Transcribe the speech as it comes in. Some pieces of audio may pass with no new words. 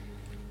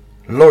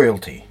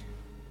Loyalty.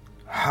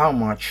 How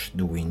much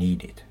do we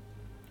need it?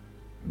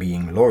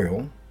 Being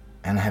loyal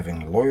and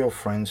having loyal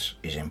friends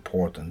is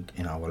important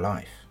in our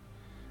life,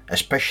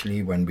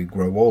 especially when we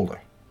grow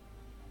older.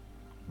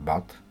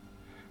 But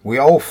we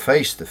all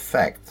face the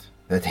fact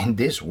that in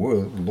this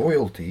world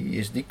loyalty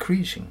is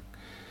decreasing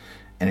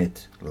and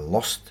it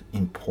lost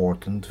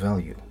important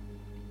value.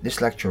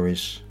 This lecture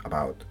is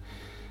about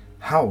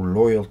how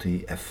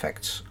loyalty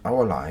affects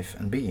our life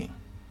and being.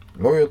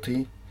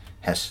 Loyalty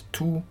has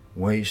two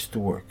ways to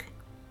work.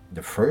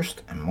 The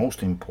first and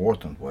most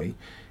important way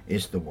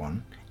is the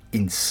one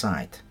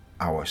inside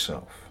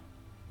ourselves.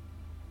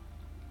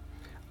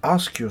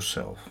 Ask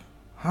yourself,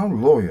 how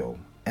loyal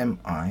am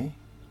I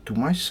to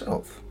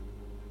myself,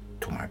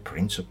 to my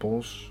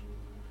principles,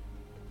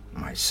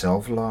 my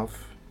self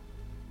love,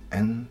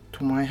 and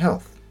to my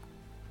health?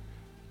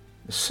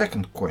 The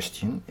second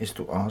question is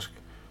to ask,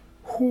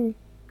 who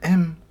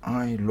am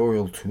I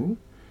loyal to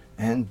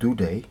and do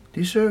they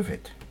deserve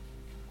it?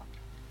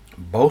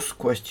 Both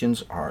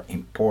questions are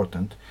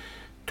important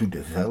to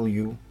the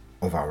value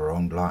of our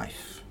own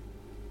life.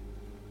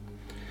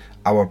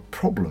 Our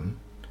problem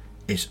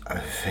is a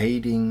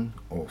fading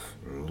of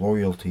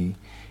loyalty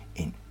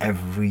in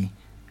every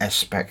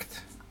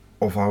aspect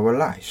of our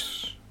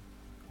lives.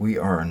 We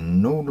are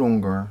no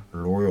longer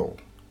loyal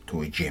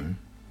to a gym,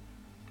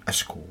 a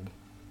school,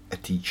 a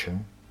teacher,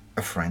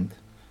 a friend,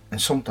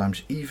 and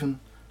sometimes even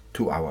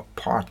to our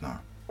partner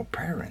or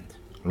parent.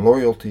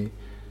 Loyalty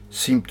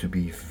seems to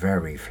be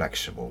very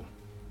flexible,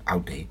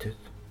 outdated,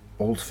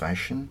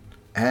 old-fashioned,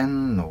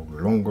 and no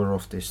longer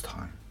of this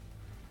time.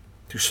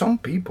 To some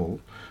people,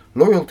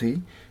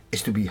 loyalty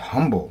is to be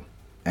humble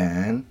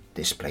and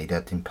display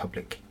that in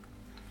public.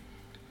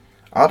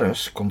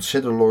 Others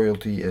consider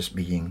loyalty as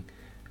being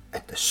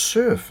at the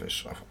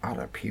service of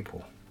other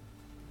people.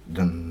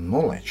 The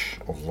knowledge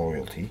of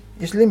loyalty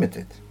is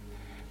limited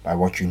by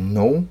what you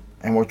know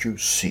and what you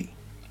see.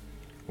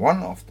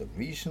 One of the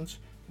reasons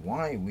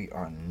why we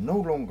are no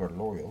longer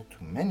loyal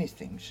to many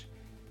things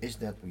is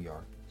that we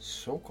are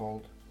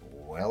so-called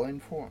well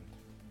informed.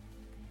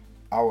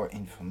 Our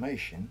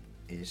information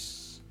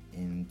is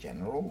in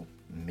general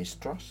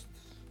mistrust,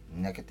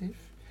 negative,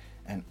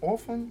 and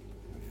often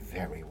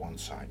very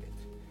one-sided.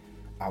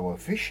 Our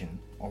vision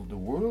of the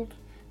world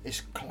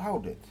is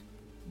clouded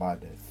by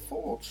the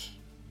thoughts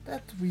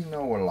that we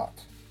know a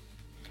lot.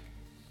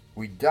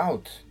 We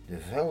doubt the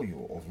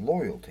value of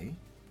loyalty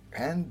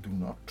and do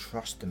not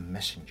trust the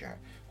messenger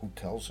who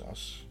tells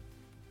us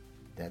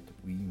that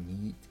we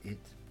need it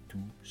to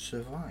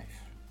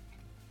survive.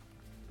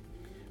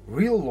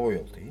 Real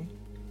loyalty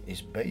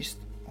is based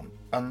on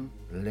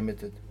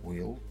unlimited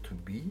will to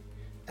be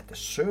at the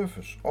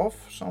service of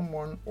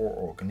someone or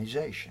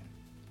organization.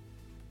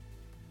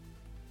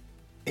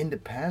 In the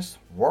past,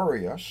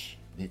 warriors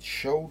did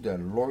show their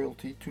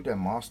loyalty to their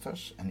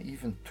masters and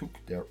even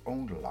took their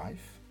own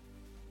life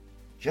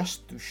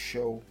just to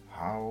show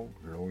how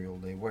loyal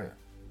they were.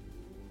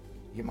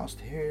 You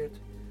must hear it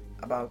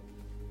about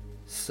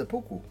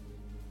seppuku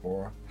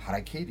or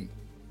harakiri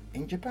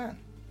in Japan.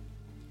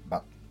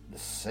 But the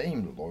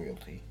same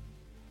loyalty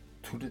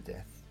to the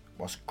death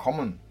was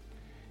common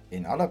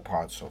in other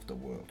parts of the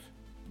world,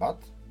 but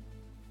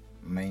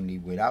mainly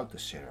without the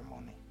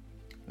ceremony.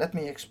 Let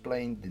me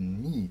explain the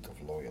need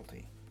of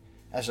loyalty.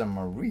 As a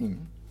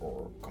Marine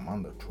or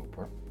Commando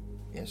Trooper,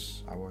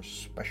 yes, our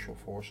special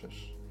forces,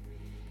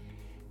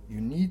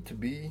 you need to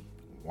be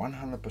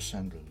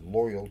 100%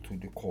 loyal to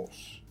the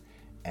cause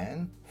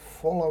and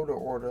follow the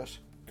orders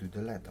to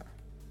the letter.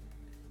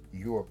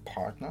 Your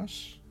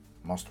partners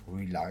must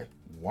rely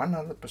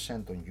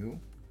 100% on you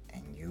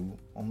and you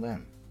on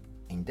them.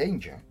 In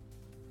danger,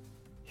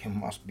 you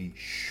must be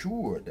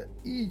sure that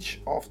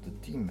each of the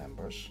team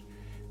members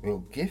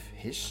will give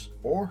his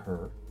or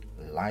her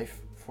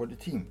life for the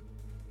team.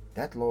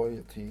 That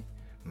loyalty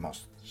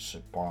must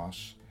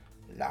surpass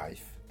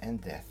life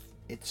and death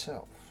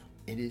itself.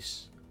 It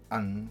is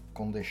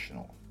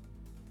unconditional.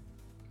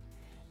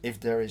 If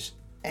there is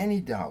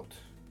any doubt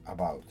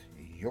about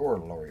your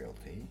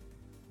loyalty,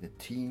 the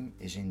team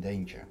is in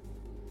danger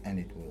and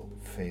it will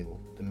fail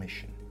the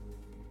mission.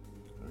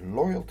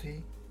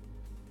 Loyalty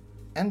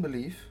and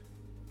belief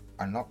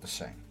are not the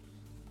same.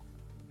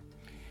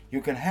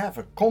 You can have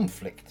a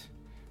conflict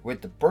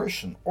with the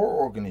person or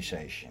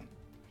organization.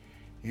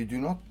 You do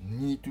not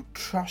need to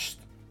trust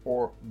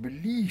or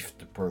believe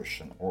the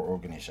person or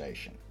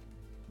organization,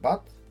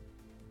 but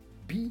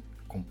be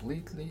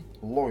completely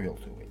loyal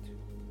to it.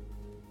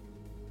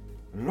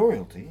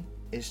 Loyalty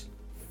is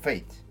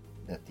faith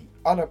that the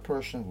other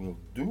person will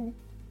do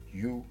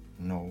you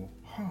no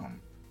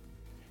harm.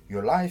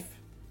 Your life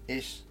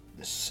is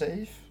the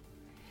safe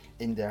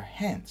in their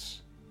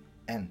hands,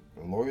 and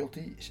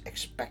loyalty is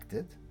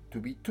expected to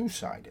be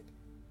two-sided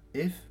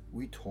if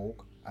we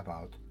talk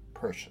about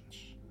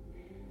persons.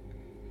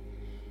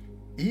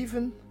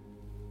 Even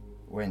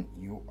when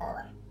you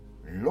are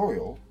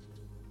loyal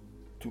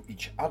to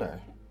each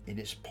other, it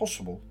is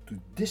possible to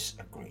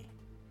disagree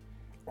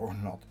or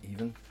not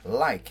even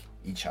like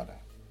each other.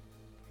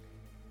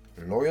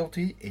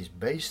 Loyalty is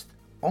based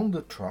on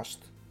the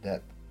trust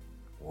that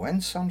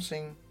when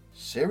something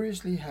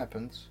seriously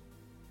happens,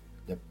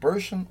 the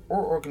person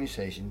or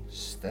organization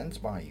stands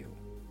by you,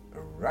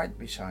 right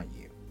beside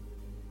you,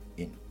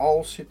 in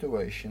all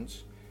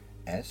situations,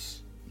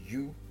 as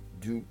you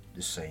do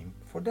the same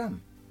for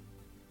them.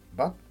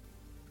 But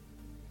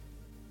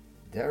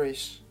there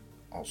is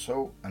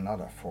also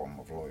another form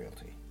of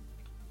loyalty,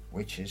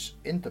 which is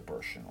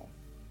interpersonal.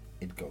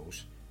 It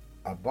goes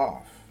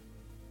above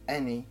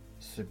any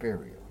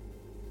superior.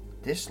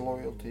 This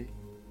loyalty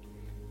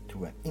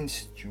to an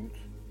institute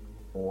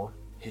or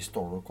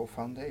historical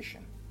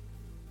foundation.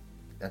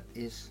 That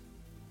is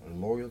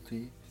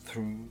loyalty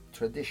through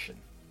tradition.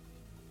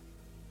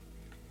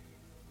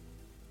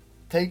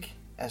 Take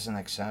as an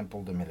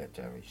example the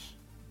militaries,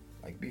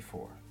 like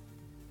before.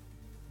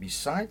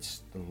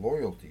 Besides the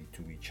loyalty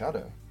to each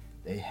other,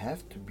 they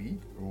have to be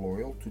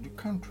loyal to the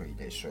country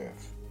they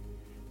serve,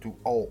 to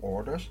all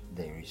orders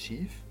they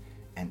receive,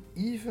 and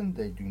even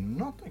they do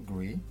not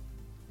agree,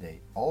 they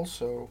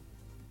also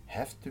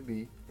have to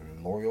be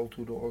loyal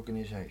to the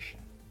organization.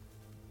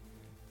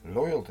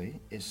 Loyalty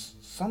is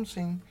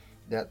something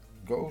that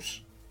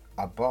goes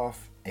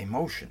above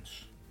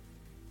emotions.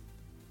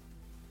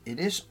 It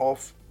is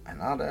of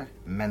another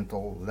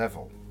mental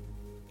level,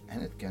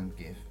 and it can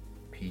give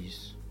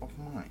peace of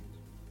mind.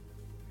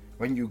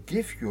 When you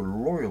give your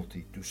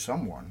loyalty to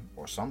someone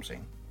or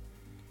something,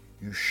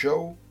 you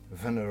show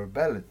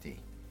vulnerability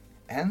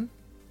and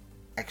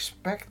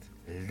expect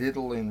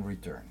little in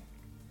return.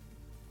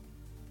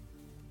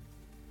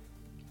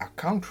 A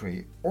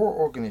country or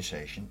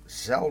organization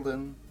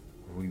seldom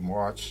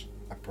rewards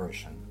a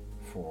person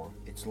for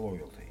its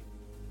loyalty.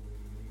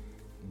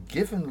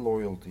 Given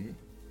loyalty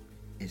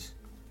is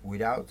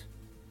without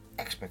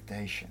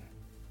expectation.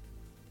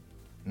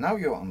 Now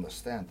you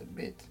understand a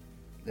bit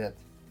that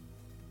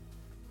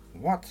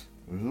what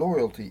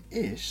loyalty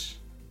is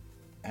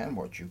and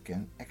what you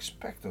can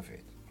expect of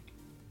it.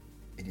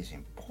 It is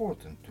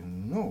important to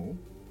know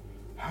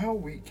how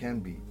we can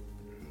be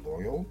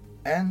loyal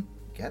and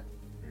get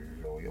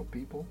loyal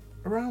people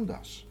around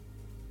us.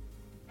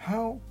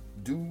 How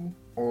do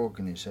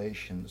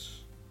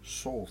organizations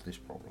solve this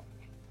problem?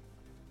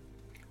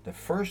 The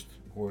first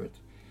word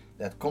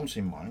that comes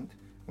in mind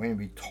when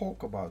we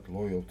talk about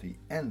loyalty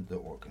and the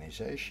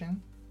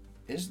organization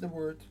is the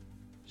word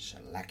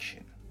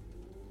selection.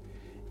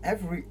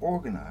 Every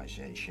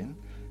organization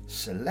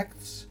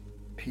selects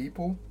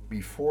people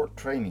before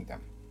training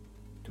them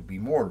to be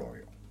more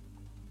loyal.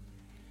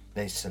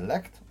 They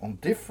select on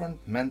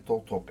different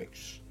mental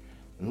topics.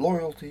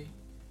 Loyalty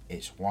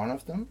is one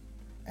of them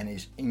and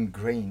is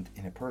ingrained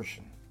in a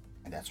person,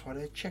 and that's what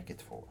they check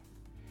it for.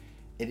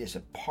 It is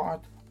a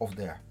part of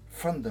their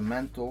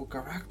fundamental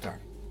character.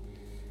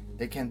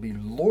 They can be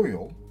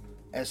loyal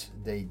as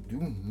they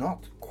do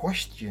not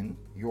question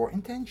your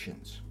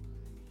intentions.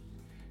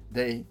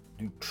 They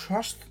do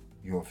trust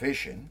your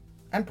vision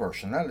and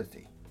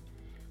personality.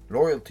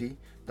 Loyalty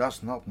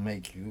does not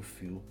make you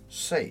feel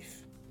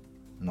safe,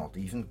 not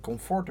even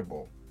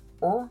comfortable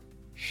or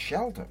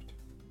sheltered.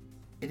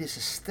 It is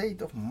a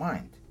state of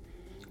mind,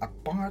 a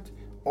part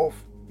of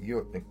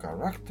the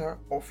character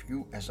of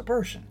you as a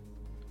person.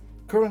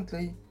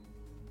 Currently,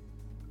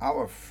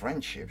 our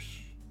friendships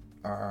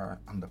are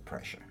under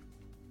pressure,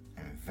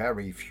 and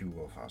very few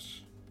of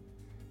us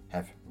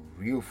have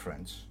real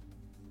friends,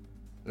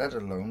 let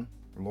alone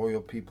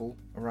loyal people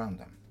around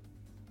them.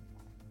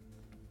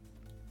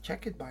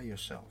 Check it by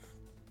yourself.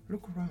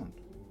 Look around.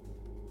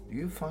 Do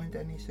you find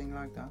anything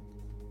like that?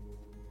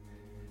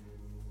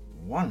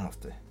 One of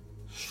the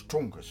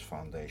strongest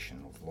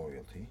foundations of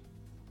loyalty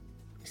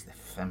is the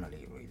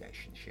family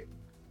relationship.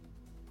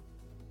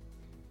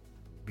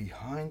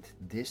 Behind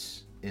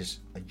this is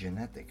a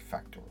genetic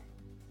factor,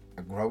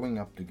 a growing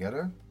up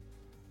together,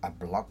 a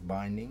blood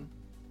binding,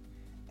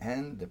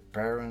 and the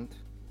parent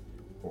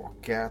or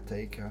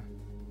caretaker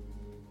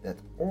that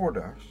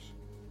orders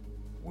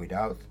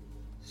without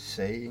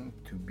saying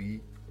to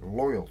be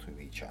loyal to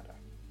each other.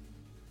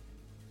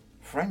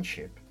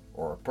 Friendship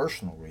or a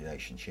personal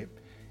relationship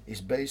is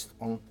based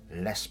on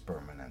less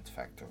permanent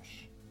factors.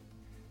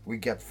 We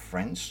get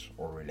friends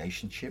or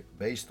relationship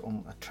based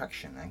on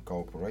attraction and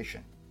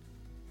cooperation.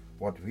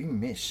 What we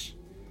miss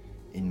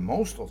in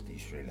most of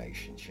these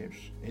relationships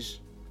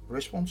is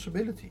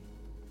responsibility.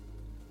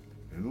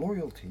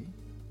 Loyalty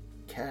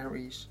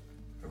carries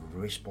a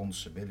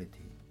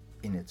responsibility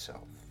in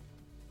itself.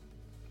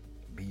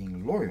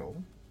 Being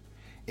loyal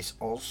is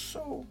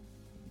also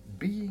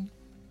being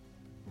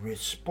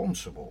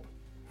responsible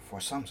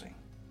for something.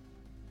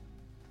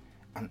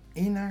 An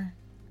inner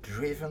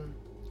driven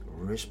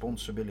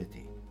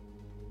responsibility.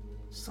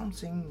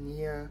 Something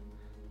near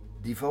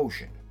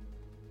devotion.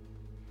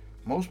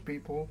 Most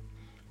people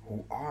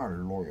who are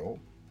loyal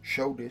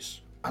show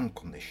this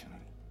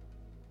unconditionally.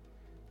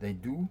 They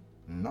do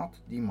not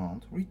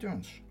demand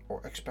returns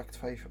or expect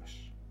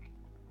favors.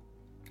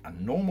 A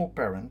normal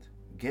parent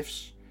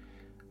gives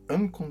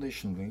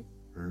unconditionally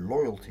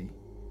loyalty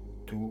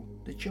to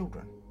the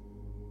children.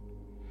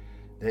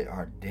 They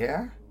are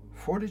there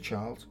for the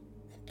child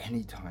at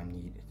any time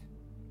needed.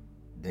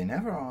 They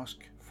never ask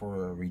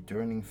for a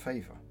returning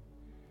favor.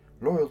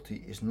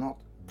 Loyalty is not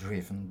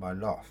driven by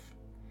love.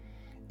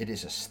 It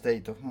is a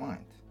state of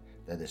mind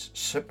that is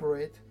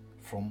separate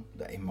from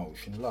the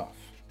emotion love.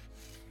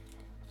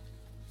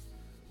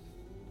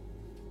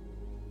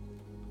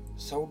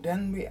 So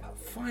then we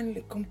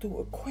finally come to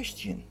a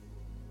question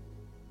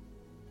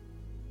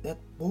that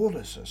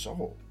bothers us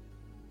all.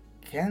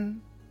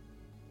 Can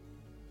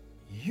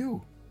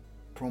you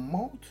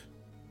promote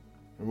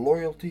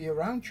loyalty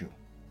around you?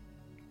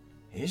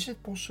 Is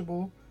it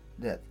possible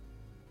that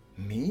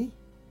me?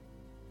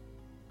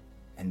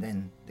 And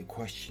then the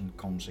question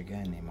comes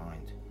again in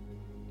mind.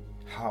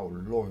 How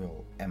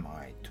loyal am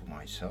I to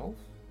myself?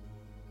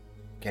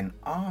 Can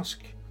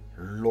ask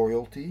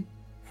loyalty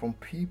from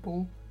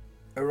people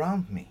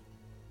around me?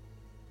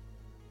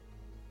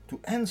 To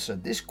answer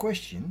this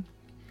question,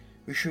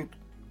 we should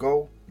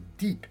go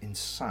deep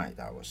inside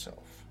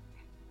ourselves.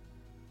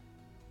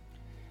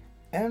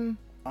 Am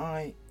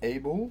I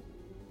able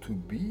to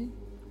be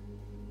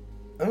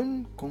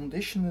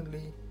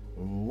unconditionally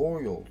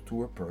loyal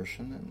to a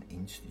person, an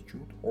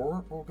institute,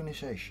 or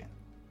organization?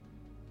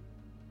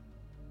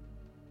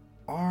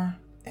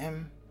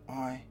 Am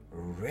I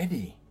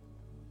ready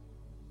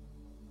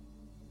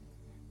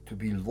to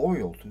be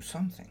loyal to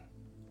something?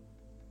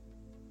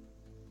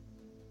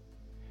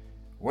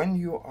 When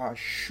you are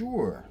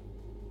sure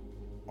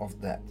of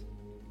that,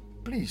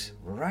 please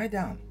write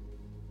down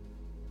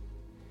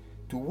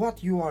to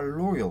what you are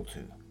loyal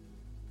to.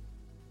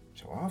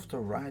 So after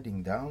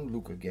writing down,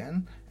 look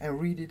again and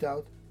read it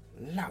out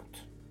loud,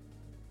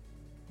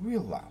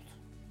 real loud.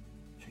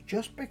 So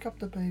just pick up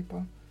the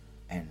paper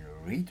and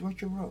read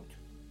what you wrote.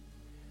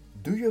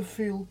 Do you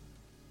feel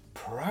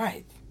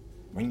pride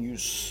when you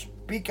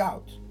speak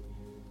out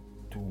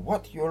to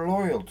what you're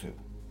loyal to?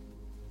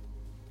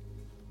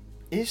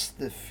 Is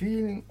the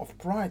feeling of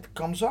pride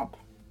comes up?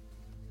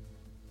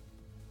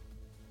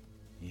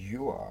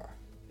 You are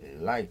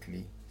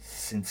likely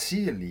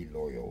sincerely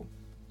loyal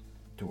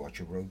to what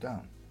you wrote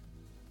down,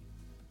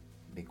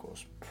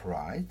 because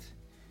pride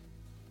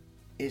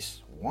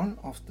is one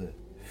of the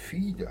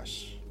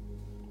feeders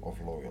of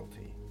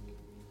loyalty.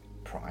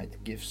 Pride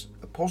gives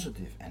a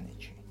positive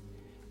energy.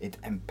 It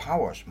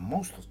empowers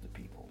most of the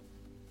people.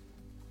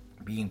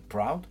 Being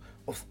proud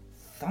of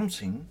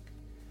something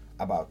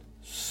about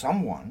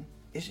someone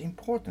is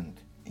important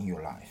in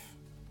your life.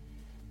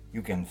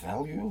 You can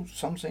value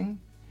something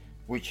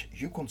which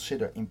you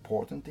consider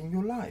important in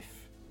your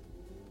life.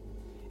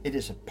 It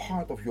is a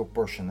part of your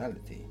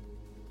personality,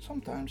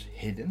 sometimes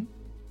hidden,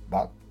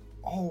 but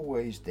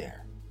always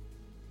there.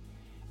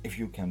 If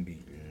you can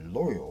be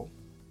loyal,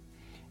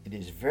 it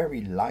is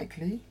very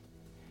likely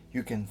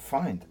you can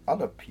find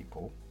other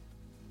people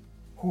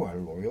who are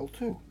loyal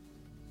too,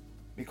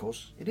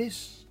 because it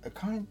is a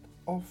kind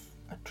of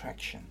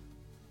attraction.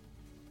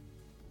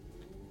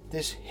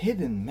 This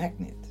hidden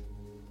magnet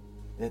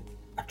that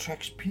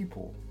attracts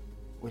people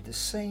with the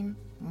same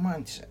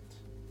mindset.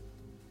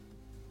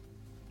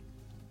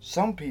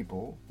 Some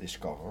people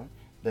discover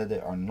that they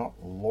are not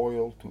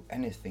loyal to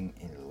anything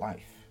in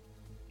life.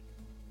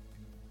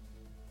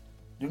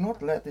 Do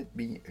not let it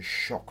be a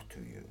shock to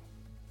you.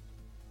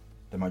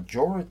 The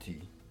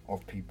majority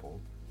of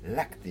people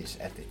lack this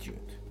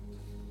attitude.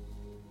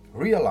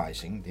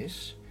 Realizing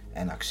this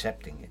and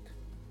accepting it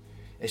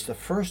is the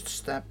first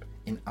step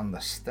in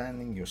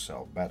understanding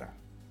yourself better.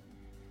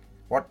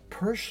 What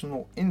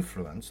personal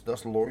influence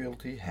does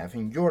loyalty have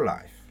in your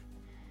life?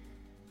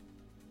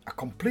 A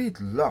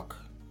complete lack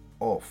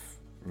of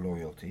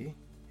loyalty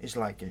is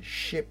like a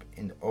ship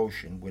in the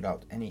ocean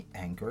without any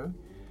anchor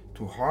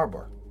to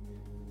harbor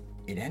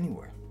it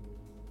anywhere.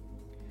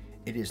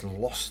 It is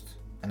lost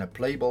and a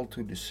playboat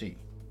to the sea.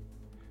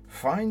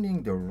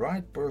 Finding the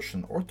right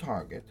person or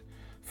target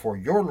for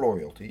your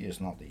loyalty is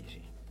not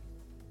easy.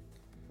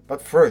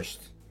 But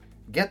first,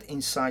 get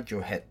inside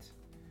your head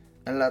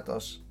and let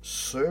us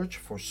search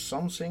for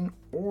something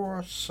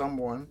or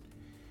someone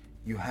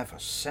you have a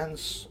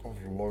sense of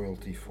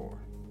loyalty for.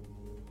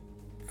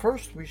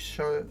 First, we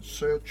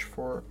search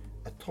for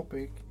a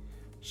topic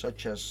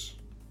such as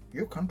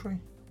your country,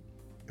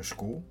 your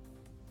school,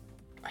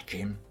 a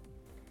gym,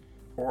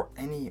 or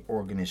any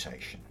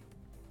organization.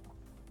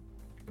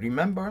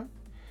 Remember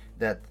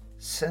that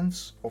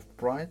sense of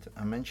pride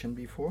I mentioned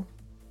before?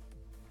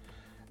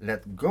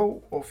 Let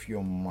go of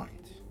your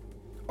mind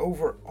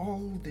over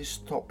all this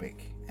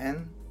topic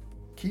and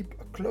keep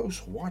a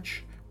close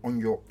watch on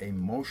your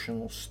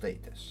emotional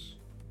status.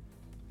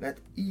 Let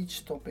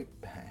each topic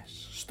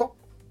pass. Stop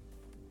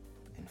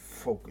and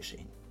focus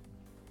in.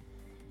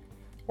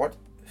 What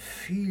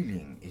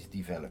feeling is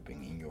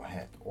developing in your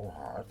head or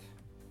heart?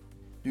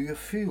 Do you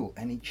feel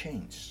any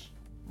change?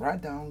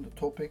 Write down the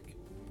topic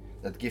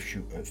that gives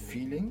you a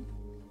feeling,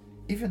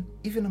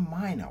 even a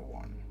minor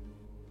one.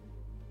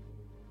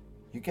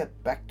 You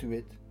get back to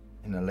it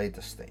in a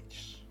later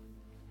stage.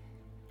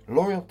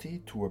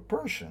 Loyalty to a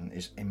person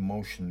is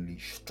emotionally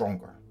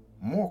stronger,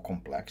 more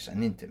complex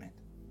and intimate.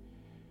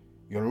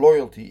 Your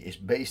loyalty is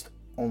based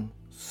on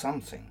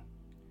something.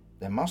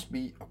 There must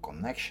be a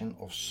connection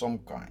of some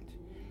kind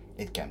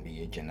It can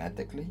be a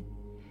genetically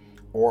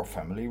or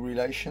family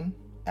relation,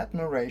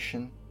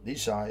 admiration,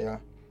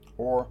 desire,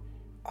 or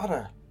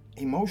other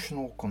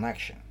emotional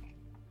connection.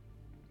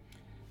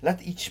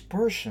 Let each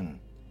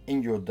person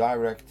in your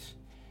direct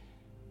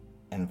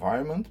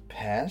environment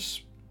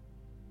pass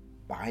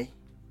by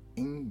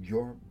in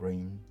your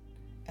brain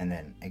and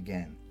then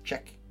again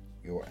check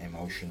your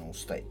emotional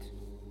state.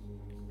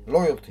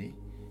 Loyalty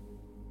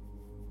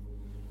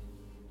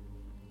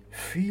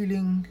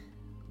feeling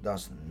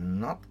does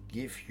not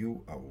give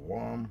you a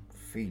warm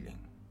feeling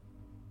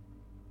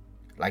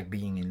like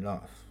being in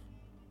love.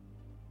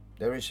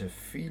 There is a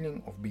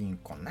feeling of being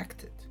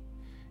connected.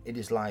 It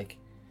is like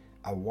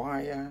a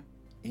wire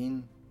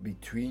in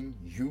between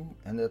you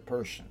and that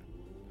person.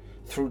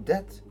 Through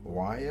that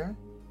wire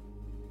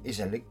is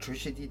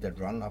electricity that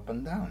runs up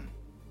and down.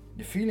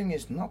 The feeling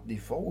is not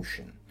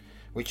devotion,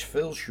 which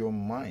fills your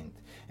mind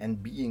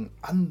and being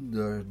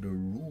under the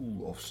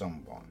rule of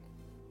someone.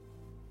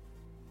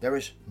 There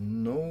is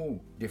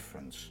no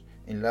difference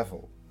in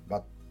level,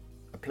 but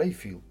a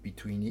playfield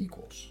between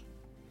equals.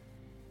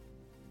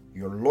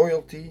 Your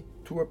loyalty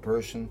to a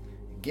person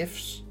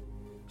gives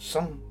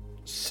some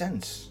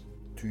sense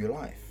to your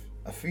life,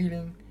 a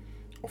feeling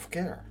of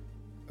care,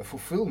 a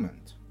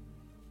fulfillment.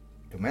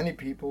 To many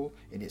people,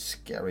 it is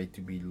scary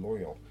to be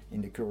loyal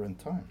in the current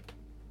time.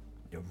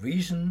 The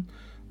reason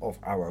of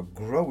our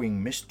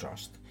growing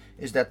mistrust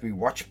is that we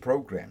watch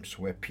programs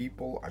where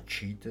people are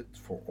cheated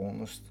for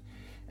honest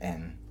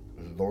and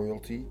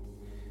loyalty.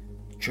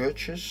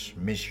 Churches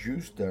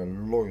misuse their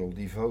loyal,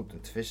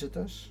 devoted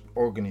visitors.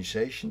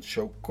 Organizations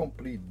show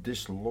complete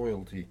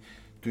disloyalty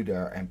to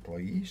their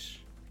employees.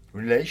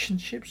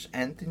 Relationships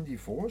end in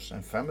divorce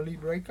and family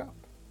breakup.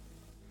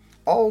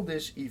 All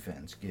these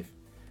events give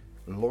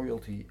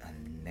loyalty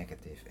a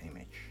negative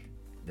image.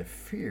 The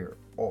fear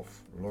of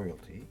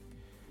loyalty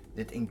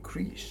did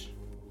increase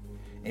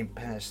in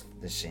past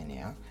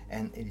decennia,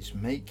 and it is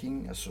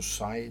making a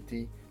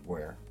society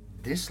where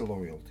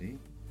disloyalty,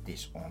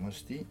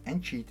 dishonesty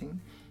and cheating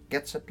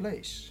gets a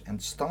place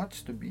and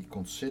starts to be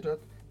considered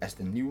as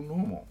the new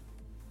normal.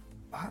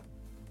 But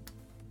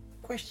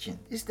question,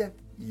 is that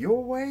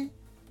your way?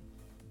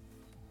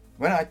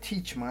 When I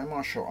teach my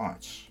martial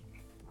arts,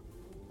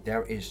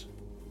 there is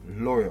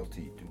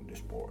loyalty to the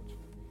sport,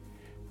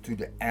 to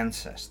the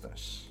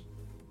ancestors,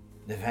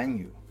 the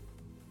venue,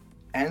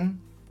 and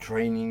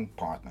training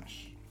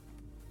partners.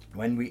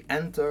 When we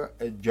enter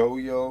a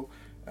dojo,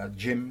 a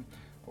gym,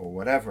 or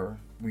whatever,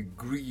 we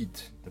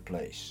greet the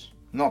place,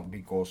 not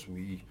because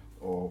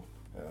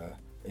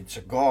it's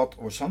a god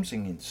or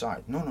something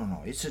inside.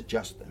 No. It's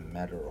just a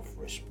matter of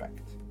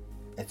respect.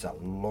 It's a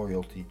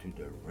loyalty to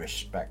the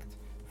respect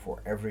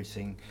for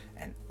everything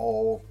and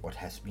all what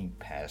has been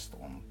passed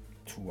on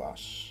to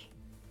us.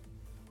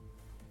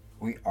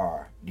 We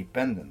are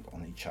dependent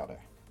on each other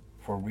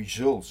for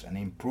results and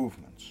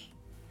improvements.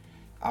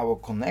 Our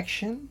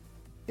connection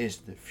is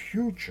the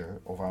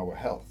future of our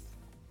health,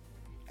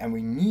 and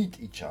we need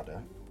each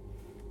other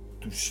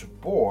to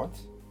support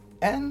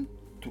and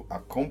to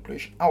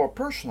accomplish our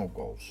personal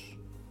goals.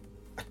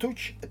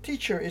 A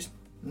teacher is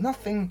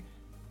nothing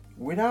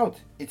without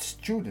its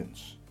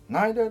students.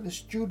 Neither the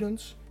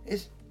students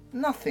is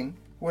nothing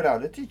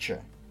without a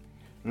teacher.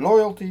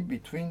 Loyalty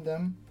between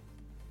them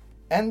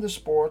and the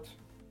sport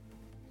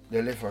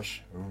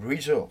delivers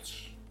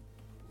results.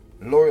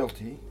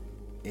 Loyalty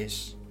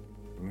is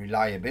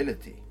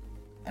reliability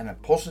and a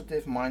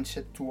positive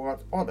mindset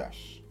toward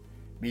others.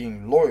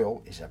 Being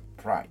loyal is a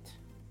pride,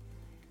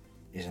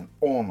 is an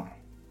honor,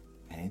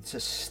 and it's a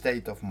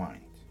state of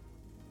mind.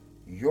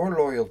 Your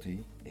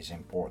loyalty is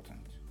important.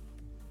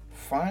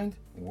 Find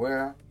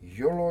where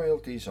your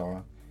loyalties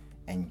are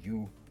and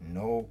you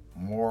know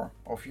more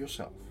of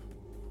yourself.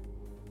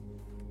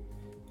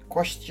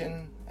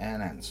 Question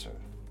and answer.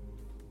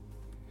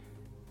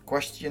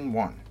 Question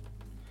 1.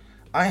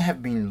 I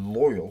have been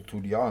loyal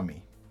to the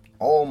army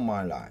all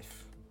my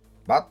life,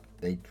 but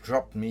they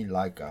dropped me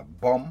like a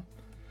bomb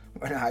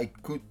when I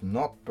could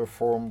not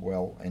perform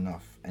well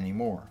enough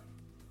anymore.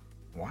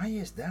 Why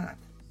is that?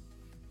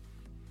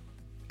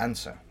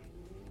 Answer.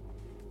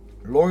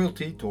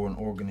 Loyalty to an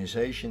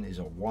organization is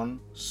a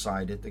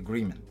one-sided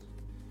agreement,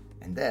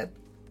 and that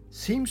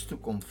seems to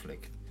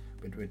conflict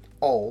with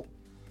all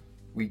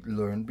we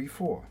learned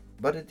before,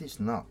 but it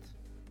is not.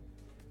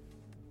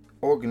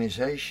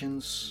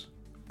 Organizations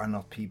are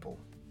not people.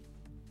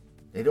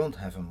 They don't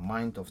have a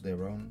mind of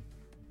their own.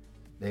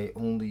 They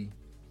only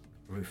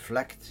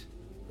reflect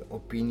the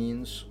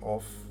opinions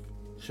of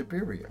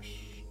superiors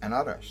and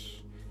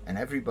others and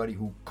everybody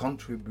who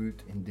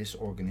contribute in this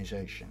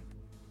organization.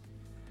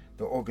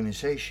 The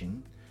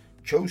organization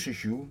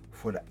chooses you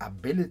for the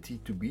ability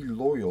to be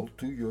loyal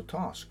to your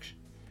tasks,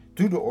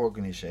 to the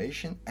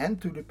organization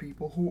and to the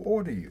people who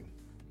order you.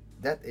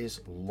 That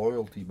is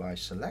loyalty by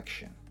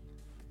selection.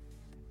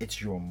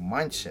 It's your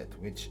mindset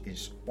which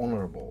is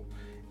honorable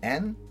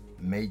and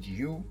made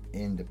you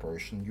in the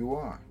person you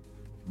are.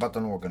 But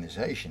an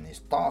organization is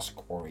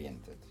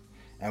task-oriented,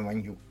 and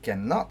when you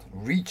cannot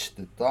reach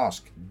the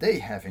task they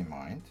have in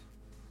mind,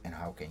 and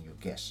how can you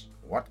guess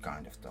what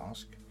kind of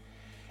task,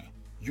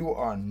 you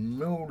are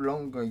no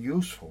longer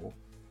useful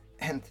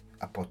and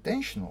a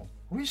potential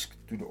risk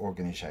to the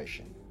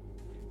organization.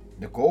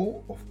 The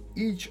goal of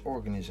each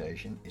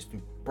organization is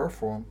to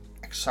perform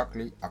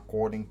exactly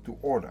according to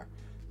order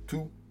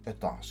to a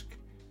task.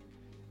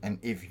 And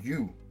if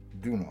you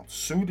do not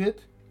suit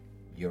it,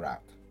 you're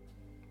out.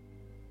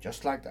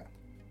 Just like that.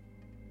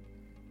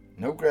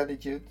 No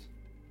gratitude,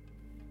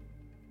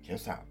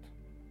 just out.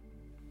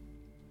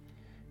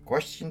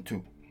 Question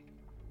 2.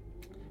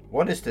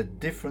 What is the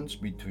difference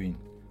between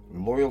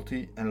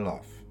loyalty and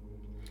love?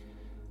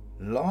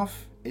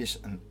 Love is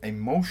an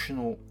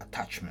emotional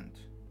attachment.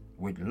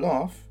 With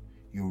love,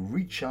 you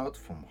reach out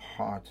from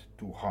heart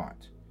to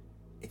heart.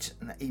 It's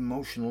an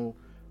emotional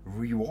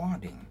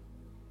rewarding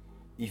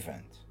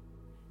event.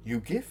 You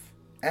give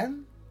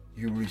and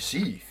you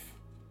receive.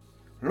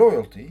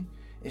 Loyalty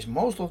is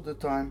most of the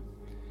time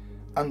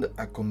under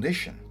a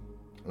condition,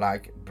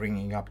 like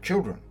bringing up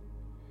children,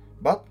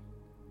 but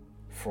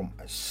from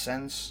a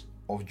sense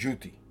of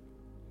duty.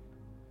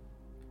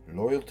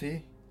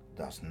 Loyalty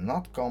does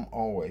not come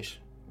always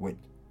with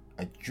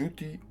a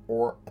duty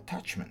or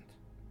attachment.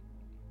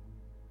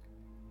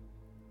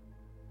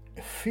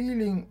 A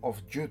feeling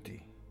of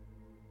duty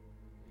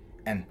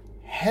and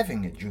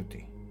having a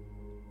duty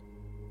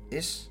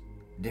is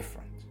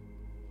different.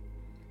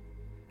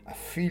 A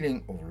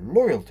feeling of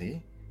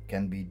loyalty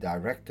can be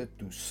directed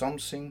to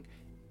something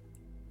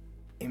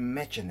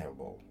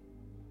imaginable,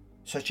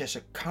 such as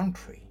a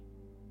country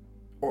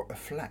or a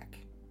flag.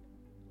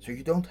 So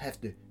you don't have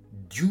the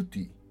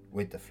duty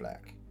with the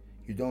flag.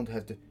 You don't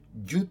have the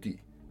duty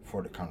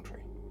for the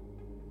country.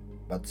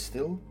 But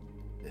still,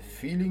 the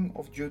feeling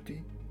of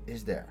duty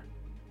is there.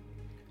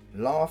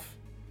 Love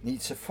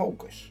needs a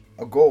focus,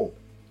 a goal.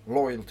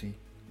 Loyalty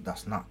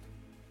does not.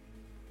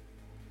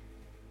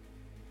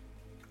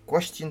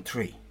 Question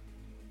 3.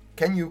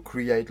 Can you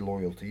create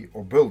loyalty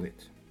or build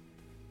it?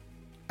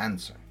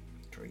 Answer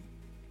 3.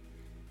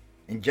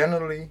 In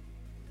generally,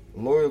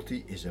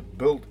 loyalty is a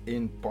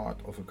built-in part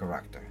of a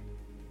character.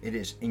 It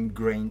is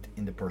ingrained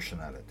in the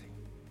personality.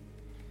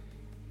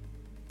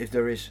 If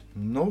there is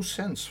no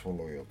sense for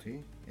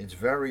loyalty, it's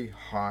very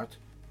hard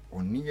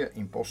or near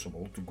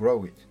impossible to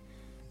grow it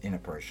in a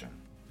person.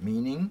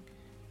 Meaning,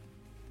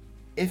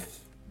 if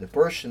the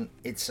person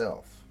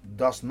itself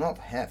does not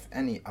have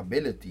any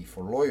ability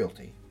for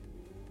loyalty,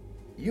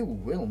 you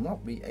will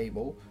not be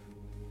able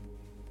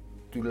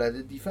to let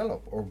it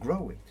develop or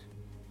grow it.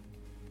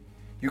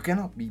 You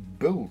cannot be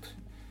built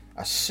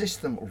a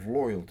system of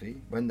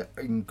loyalty when the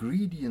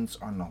ingredients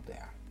are not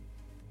there.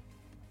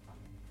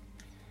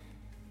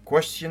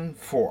 Question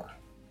 4.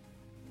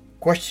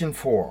 Question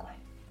 4.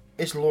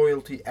 Is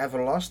loyalty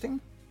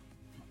everlasting?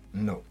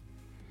 No.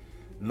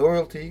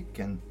 Loyalty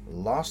can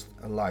last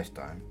a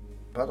lifetime,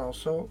 but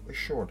also a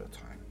shorter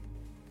time.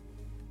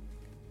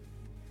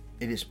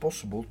 It is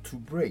possible to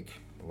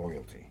break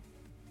loyalty.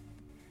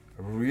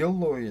 Real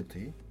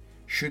loyalty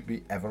should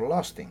be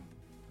everlasting,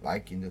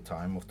 like in the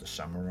time of the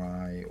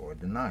samurai or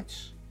the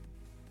knights.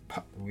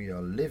 But we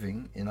are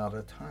living in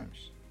other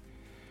times.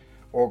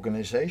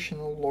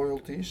 Organizational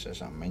loyalties,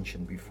 as I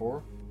mentioned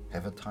before,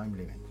 have a time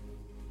limit.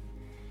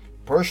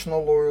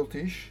 Personal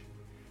loyalties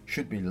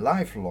should be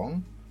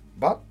lifelong,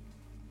 but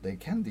they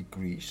can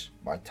decrease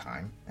by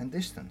time and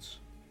distance.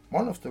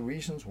 One of the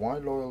reasons why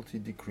loyalty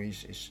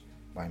decreases is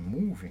by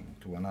moving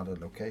to another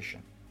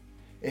location.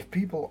 If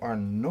people are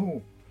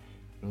no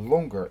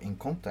longer in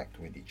contact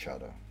with each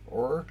other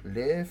or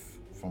live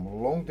from a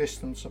long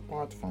distance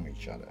apart from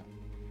each other,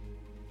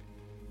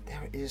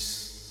 there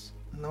is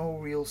no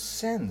real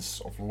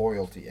sense of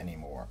loyalty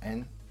anymore,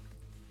 and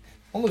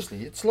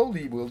honestly, it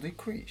slowly will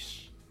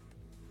decrease.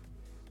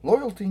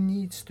 Loyalty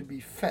needs to be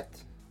fed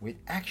with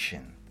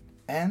action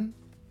and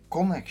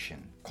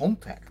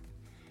contact.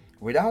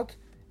 Without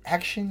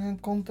action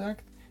and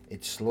contact,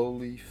 it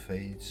slowly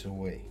fades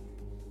away.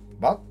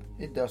 But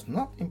it does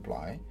not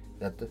imply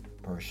that the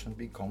person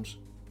becomes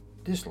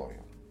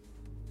disloyal.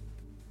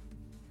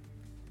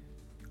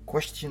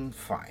 Question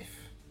 5.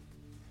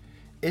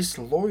 Is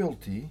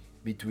loyalty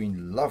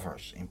between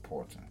lovers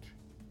important?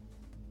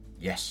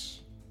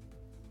 Yes.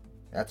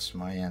 That's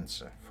my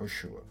answer for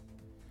sure.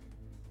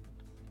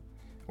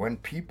 When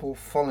people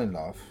fall in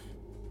love,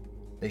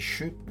 they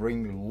should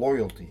bring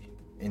loyalty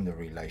in the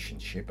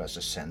relationship as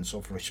a sense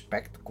of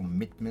respect,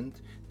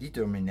 commitment,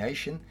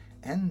 determination,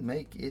 and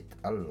make it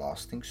a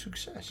lasting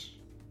success.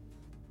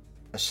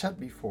 As said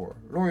before,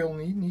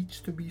 loyalty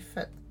needs to be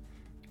fed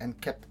and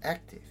kept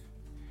active.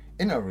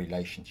 In a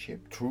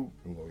relationship, true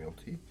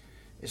loyalty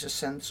is a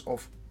sense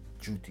of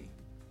duty,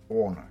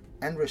 honor,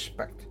 and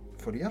respect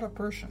for the other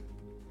person.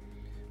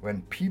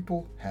 When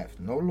people have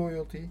no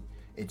loyalty,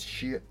 it's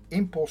sheer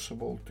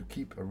impossible to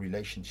keep a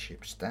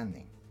relationship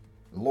standing.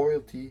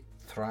 Loyalty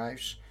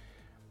thrives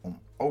on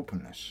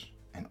openness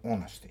and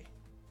honesty.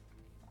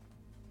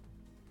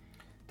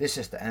 This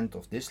is the end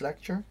of this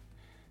lecture.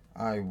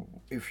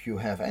 If you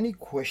have any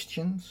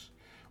questions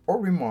or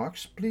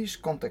remarks, please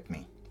contact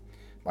me.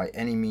 By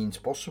any means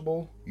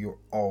possible, you're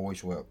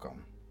always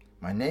welcome.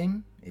 My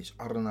name is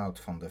Arnoud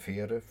van der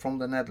Veere from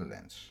the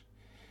Netherlands.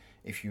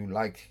 If you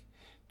like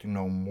to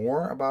know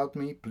more about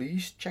me,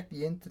 please check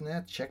the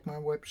internet, check my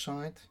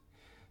website.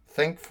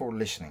 Thanks for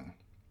listening,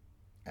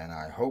 and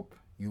I hope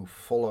you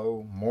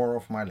follow more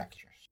of my lectures.